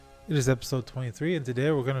It is episode 23, and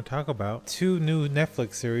today we're going to talk about two new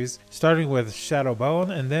Netflix series, starting with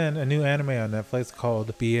Shadowbone and then a new anime on Netflix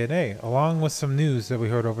called BNA, along with some news that we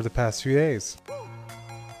heard over the past few days.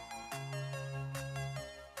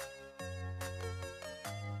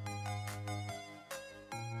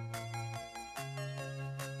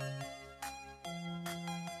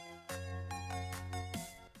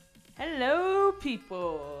 Hello,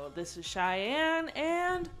 people. This is Cheyenne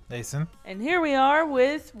and Nathan. And here we are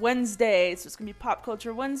with Wednesday. So it's going to be Pop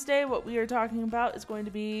Culture Wednesday. What we are talking about is going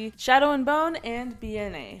to be Shadow and Bone and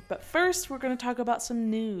BNA. But first, we're going to talk about some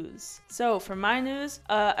news. So for my news,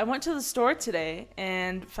 I went to the store today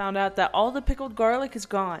and found out that all the pickled garlic is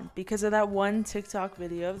gone because of that one TikTok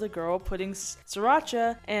video of the girl putting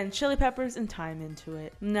sriracha and chili peppers and thyme into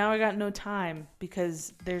it. Now I got no time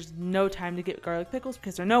because there's no time to get garlic pickles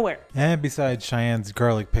because they're nowhere. And besides Cheyenne's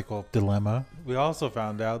garlic pickle dilemma, we also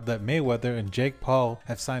found out that Mayweather and Jake Paul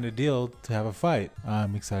have signed a deal to have a fight.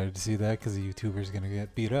 I'm excited to see that because the YouTuber is going to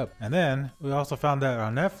get beat up. And then we also found out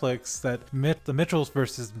on Netflix that The Mitchells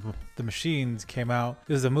versus the Machines came out.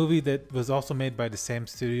 It was a movie that was also made by the same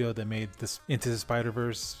studio that made this Into the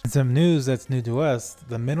Spider-Verse. And some news that's new to us,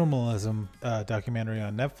 the Minimalism documentary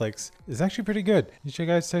on Netflix is actually pretty good. You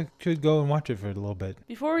guys should go and watch it for a little bit.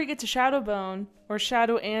 Before we get to Shadowbone, or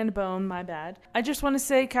Shadow and Bone, my bad, I just want to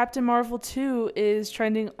say Captain Marvel 2 is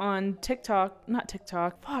trending on TikTok. Not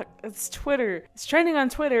TikTok. Fuck, it's Twitter. It's trending on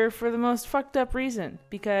Twitter for the most fucked up reason.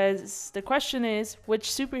 Because the question is, which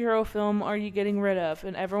superhero film are you getting rid of?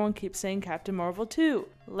 And everyone keeps saying Captain Marvel 2.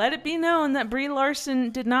 Let it be known that Brie Larson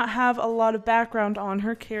did not have a lot of background on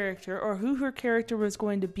her character or who her character was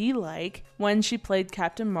going to be like when she played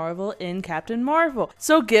Captain Marvel in Captain Marvel.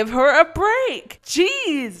 So give her a break.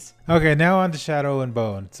 Jeez. Okay, now on to Shadow and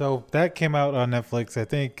Bone. So that came out on Netflix, I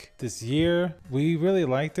think, this year. We really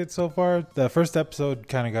liked it so far. The first episode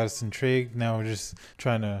kind of got us intrigued. Now we're just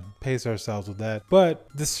trying to pace ourselves with that. But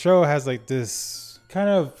this show has like this kind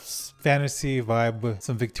of fantasy vibe with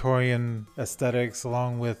some Victorian aesthetics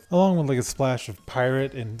along with like a splash of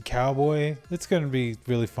pirate and cowboy. It's going to be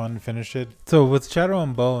really fun to finish it. So with Shadow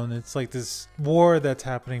and Bone, it's like this war that's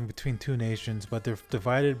happening between two nations, but they're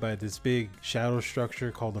divided by this big shadow structure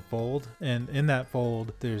called a fold. And in that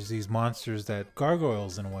fold, there's these monsters that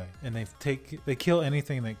gargoyles in a way, and they kill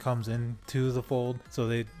anything that comes into the fold.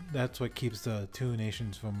 So that's what keeps the two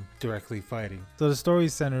nations from directly fighting. So the story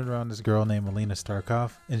is centered around this girl named Alina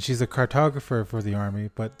Starkov, and she's a cartographer for the army,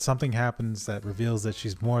 but something happens that reveals that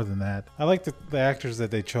she's more than that. I like the actors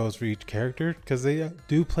that they chose for each character because they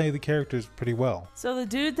do play the characters pretty well. So the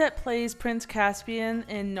dude that plays Prince Caspian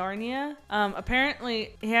in Narnia,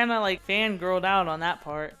 apparently Hannah like fangirled out on that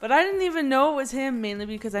part, but I didn't even know it was him, mainly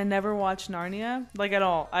because I never watched Narnia, like at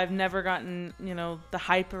all. I've never gotten, the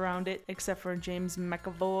hype around it except for James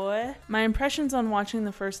McAvoy. My impressions on watching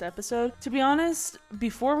the first episode, to be honest,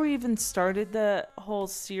 before we even started the whole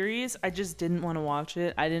series, I just didn't want to watch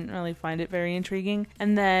it. I didn't really find it very intriguing.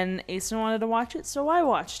 And then Asen wanted to watch it, so I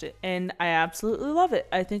watched it. And I absolutely love it.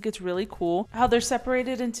 I think it's really cool how they're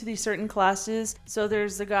separated into these certain classes. So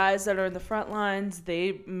there's the guys that are in the front lines.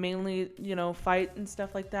 They mainly, fight and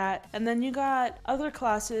stuff like that. And then you got other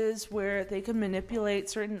classes where they can manipulate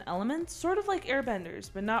certain elements, sort of like airbenders,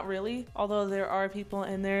 but not really. Although there are people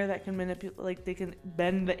in there that can manipulate, like they can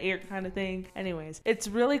bend the air kind of thing. Anyways, it's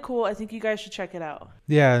really cool. I think you guys should check it out.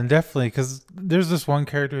 Yeah, and definitely, because there's this one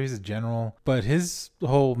character, he's a general, but his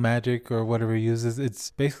whole magic or whatever he uses,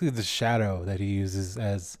 it's basically the shadow that he uses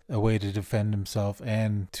as a way to defend himself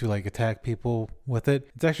and to like attack people with it.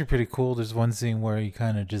 It's actually pretty cool. There's one scene where he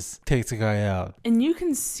kind of just takes a guy out. And you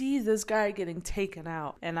can see this guy getting taken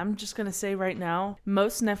out. And I'm just going to say right now,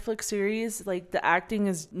 most Netflix series, like the acting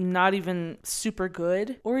is not even super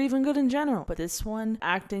good or even good in general. But this one,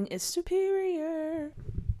 acting is superior.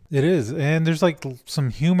 It is, and there's like some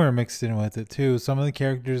humor mixed in with it too. Some of the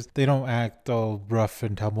characters, they don't act all rough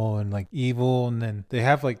and tumble and like evil, and then they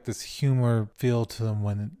have like this humor feel to them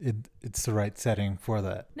when it's the right setting for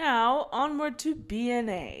that. Now, onward to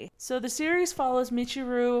BNA. So the series follows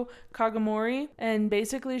Michiru Kagomori, and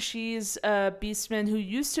basically she's a beastman who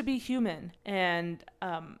used to be human. And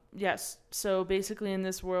yes, so basically in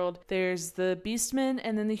this world, there's the beastmen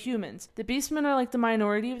and then the humans. The beastmen are like the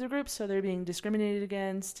minority of the group, so they're being discriminated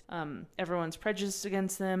against. Everyone's prejudiced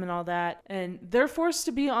against them and all that. And they're forced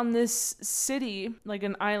to be on this city, like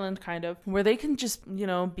an island kind of, where they can just,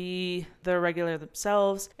 be the regular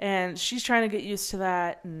themselves. And she's trying to get used to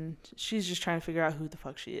that, and she's just trying to figure out who the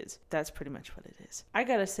fuck she is. That's pretty much what it is. I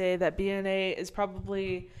gotta say that BNA is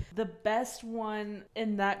probably the best one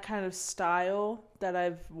in that kind of style that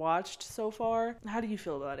I've watched so far. How do you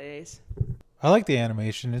feel about it, Ace? I like the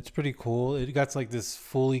animation. It's pretty cool. It got like this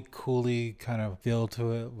fully coolly kind of feel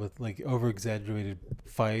to it with like over exaggerated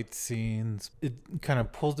fight scenes. It kind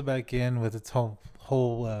of pulls it back in with its whole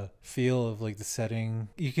feel of like the setting.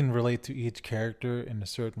 You can relate to each character in a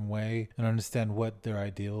certain way and understand what their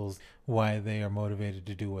ideals, why they are motivated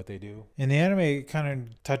to do what they do. And the anime kind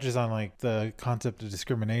of touches on like the concept of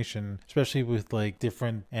discrimination, especially with like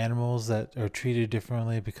different animals that are treated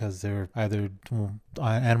differently because they're either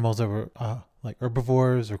animals that were like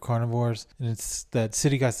herbivores or carnivores, and it's that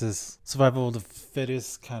city got this survival of the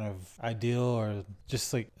fittest kind of ideal or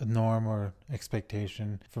just like a norm or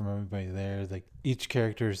expectation from everybody there. Like each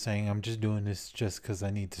character is saying, I'm just doing this just because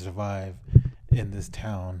I need to survive in this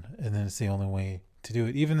town, and then it's the only way to do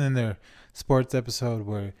it. Even in their sports episode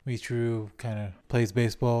where Michiru kind of plays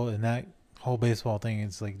baseball, and that whole baseball thing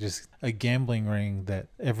is like just a gambling ring that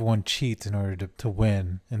everyone cheats in order to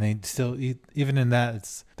win, and they still even in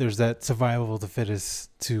that there's that survival of the fittest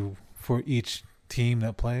for each team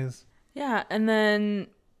that plays. Yeah, and then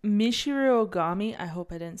Michiru Ogami, I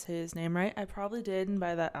hope I didn't say his name right. I probably did, and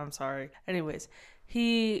by that I'm sorry. Anyways,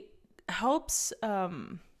 he helps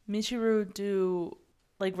Michiru do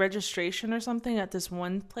like registration or something at this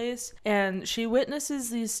one place, and she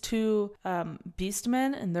witnesses these two beast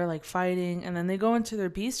men, and they're like fighting, and then they go into their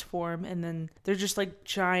beast form, and then they're just like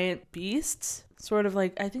giant beasts, sort of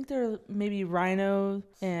like, I think they're maybe rhino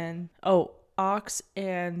and ox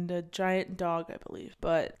and a giant dog, I believe.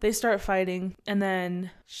 But they start fighting, and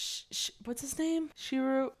then what's his name?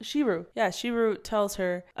 Shiru. Yeah, Shiru tells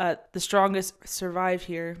her the strongest survive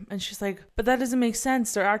here, and she's like, but that doesn't make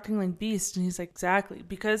sense. They're acting like beasts. And he's like, exactly,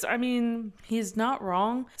 because I mean, he's not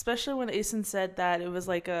wrong, especially when Asen said that it was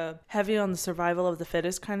like a heavy on the survival of the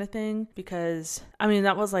fittest kind of thing, because I mean,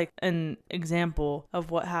 that was like an example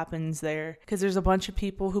of what happens there, because there's a bunch of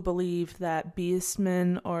people who believe that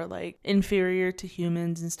beastmen are like inferior to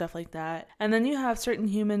humans and stuff like that, and then you have certain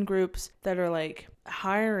human groups that are like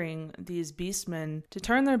hiring these beastmen to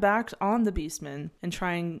turn their backs on the beastmen and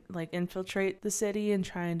try and like infiltrate the city and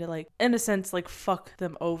trying to like, in a sense, like fuck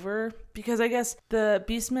them over, because I guess the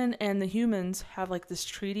beastmen and the humans have like this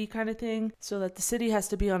treaty kind of thing, so that the city has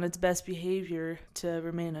to be on its best behavior to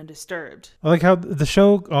remain undisturbed. I like how the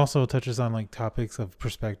show also touches on like topics of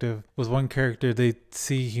perspective. With one character, they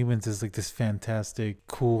see humans as like this fantastic,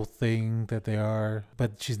 cool thing that they are,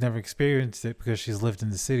 but she's never experienced it because she's lived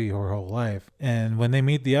in the city her whole life. And when they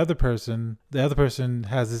meet the other person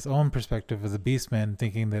has his own perspective of the beastmen,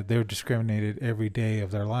 thinking that they're discriminated every day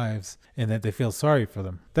of their lives and that they feel sorry for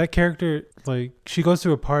them. That character, like, she goes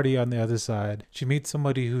to a party on the other side. She meets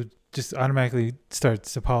somebody who just automatically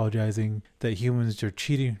starts apologizing that humans are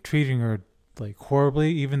treating her like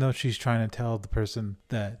horribly, even though she's trying to tell the person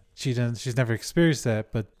that she's never experienced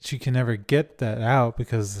that, but she can never get that out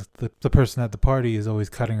because the person at the party is always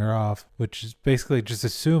cutting her off, which is basically just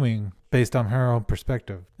assuming based on her own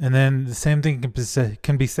perspective. And then the same thing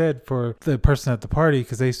can be said for the person at the party,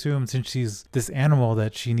 because they assume since she's this animal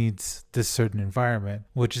that she needs this certain environment,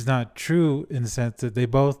 which is not true in the sense that they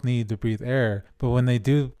both need to breathe air. But when they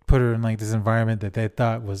do put her in like this environment that they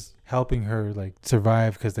thought was helping her like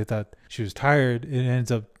survive because they thought she was tired, it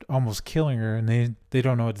ends up almost killing her, and they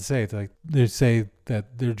don't know what to say. They say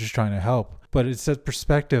that they're just trying to help, but it's that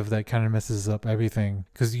perspective that kind of messes up everything,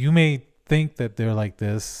 because you may think that they're like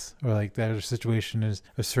this or like that, their situation is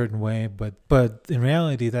a certain way, but in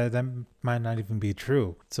reality that might not even be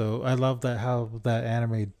true. So I love that how that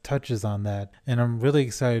anime touches on that, and I'm really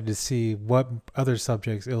excited to see what other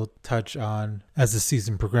subjects it'll touch on as the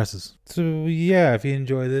season progresses. So yeah, if you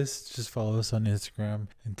enjoy this, just follow us on Instagram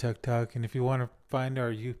and TikTok, and if you want to find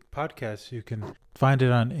our podcast, you can find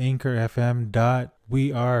it on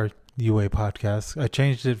anchor.fm.weareUA podcast. I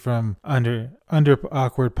changed it from under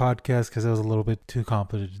awkward podcast because it was a little bit too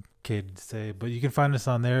complicated to say, but you can find us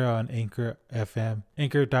on there on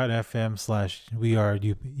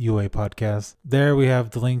anchor.fm/weareUA podcast. There we have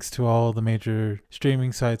the links to all the major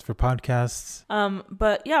streaming sites for podcasts.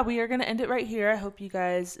 But yeah, we are going to end it right here. I hope you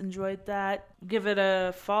guys enjoyed that. Give it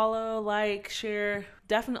a follow, like, share,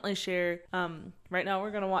 definitely share. Right now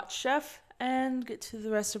we're going to watch Chef and get to the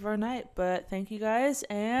rest of our night, but thank you guys,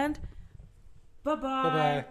 and bye-bye.